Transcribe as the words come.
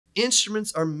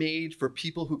Instruments are made for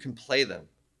people who can play them.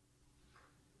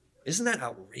 Isn't that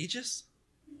outrageous?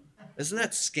 Isn't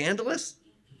that scandalous?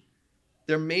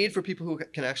 They're made for people who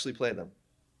can actually play them.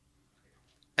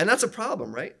 And that's a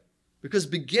problem, right? Because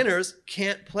beginners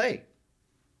can't play.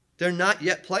 They're not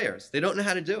yet players. They don't know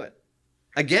how to do it.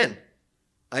 Again,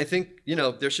 I think,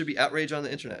 there should be outrage on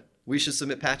the internet. We should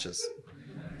submit patches.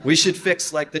 We should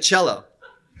fix like the cello,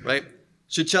 right?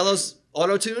 Should cellos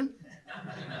auto-tune,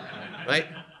 right?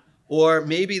 Or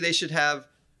maybe they should have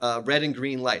red and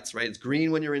green lights, right? It's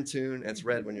green when you're in tune, and it's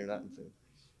red when you're not in tune.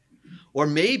 Or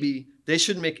maybe they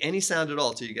shouldn't make any sound at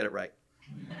all till you get it right.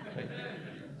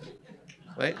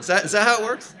 Right? Is that how it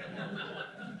works?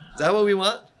 Is that what we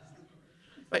want?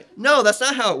 Right? No, that's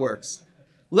not how it works.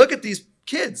 Look at these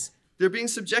kids. They're being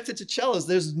subjected to cellos.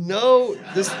 There's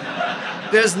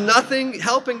nothing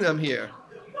helping them here.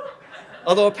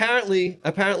 Although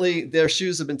apparently their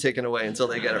shoes have been taken away until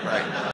they get it right.